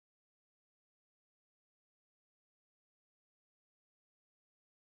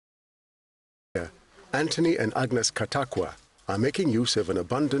Anthony and Agnes Katakwa are making use of an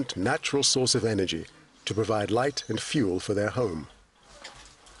abundant natural source of energy to provide light and fuel for their home.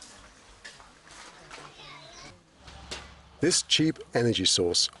 This cheap energy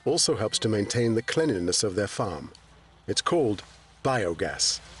source also helps to maintain the cleanliness of their farm. It's called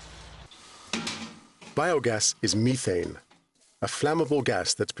biogas. Biogas is methane, a flammable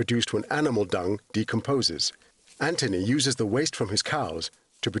gas that's produced when animal dung decomposes. Anthony uses the waste from his cows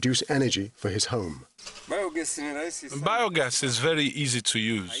to produce energy for his home. Biogas is very easy to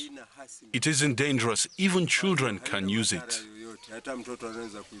use. It isn't dangerous. Even children can use it.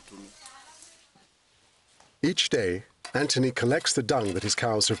 Each day, Anthony collects the dung that his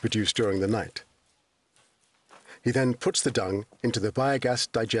cows have produced during the night. He then puts the dung into the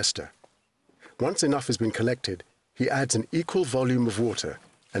biogas digester. Once enough has been collected, he adds an equal volume of water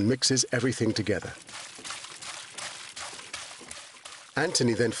and mixes everything together.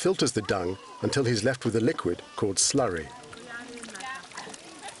 Anthony then filters the dung until he's left with a liquid called slurry.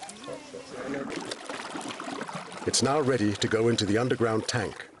 It's now ready to go into the underground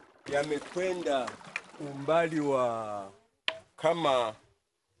tank. The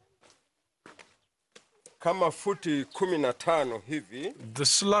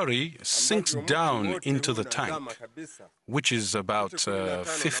slurry sinks down into the tank, which is about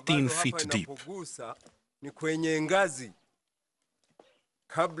 15 feet deep.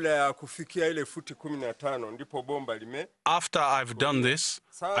 After I've done this,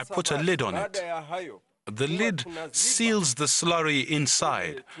 I put a lid on it. The lid seals the slurry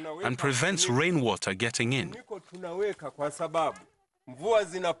inside and prevents rainwater getting in.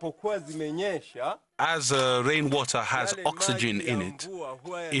 As rainwater has oxygen in it,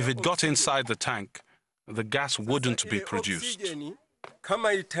 if it got inside the tank, the gas wouldn't be produced.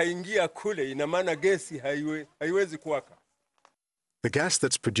 The gas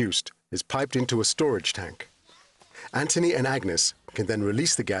that's produced is piped into a storage tank. Anthony and Agnes can then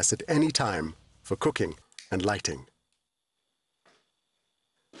release the gas at any time for cooking and lighting.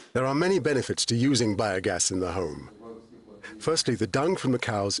 There are many benefits to using biogas in the home. Firstly, the dung from the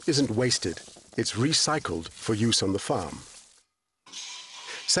cows isn't wasted. It's recycled for use on the farm.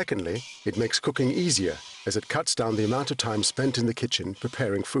 Secondly, it makes cooking easier as it cuts down the amount of time spent in the kitchen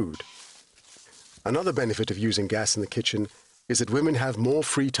preparing food. Another benefit of using gas in the kitchen is that women have more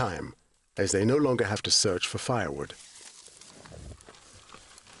free time, as they no longer have to search for firewood.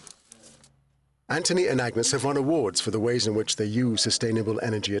 Anthony and Agnes have won awards for the ways in which they use sustainable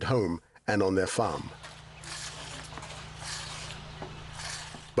energy at home and on their farm.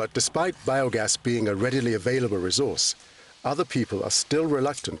 But despite biogas being a readily available resource, other people are still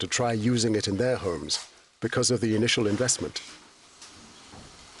reluctant to try using it in their homes because of the initial investment.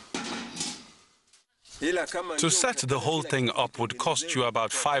 To set the whole thing up would cost you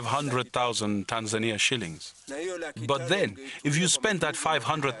about 500,000 Tanzania shillings. But then, if you spent that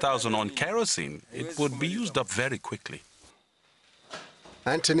 500,000 on kerosene, it would be used up very quickly.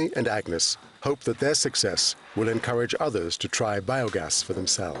 Anthony and Agnes hope that their success will encourage others to try biogas for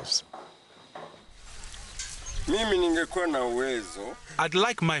themselves. I'd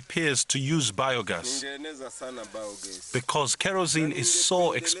like my peers to use biogas because kerosene is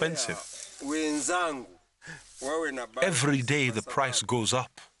so expensive. Every day the price goes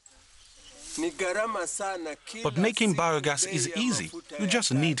up. But making biogas is easy. You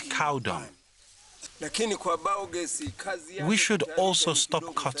just need cow dung. We should also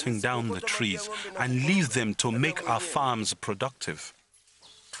stop cutting down the trees and leave them to make our farms productive.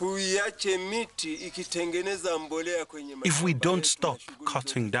 If we don't stop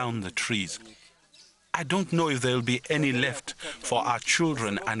cutting down the trees, I don't know if there will be any left for our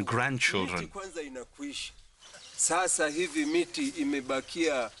children and grandchildren. Sasa hivi miti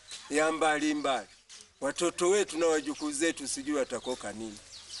imebakia ya mbali mbali. Watoto wetu na wajukuu zetu sijui watakoka nini.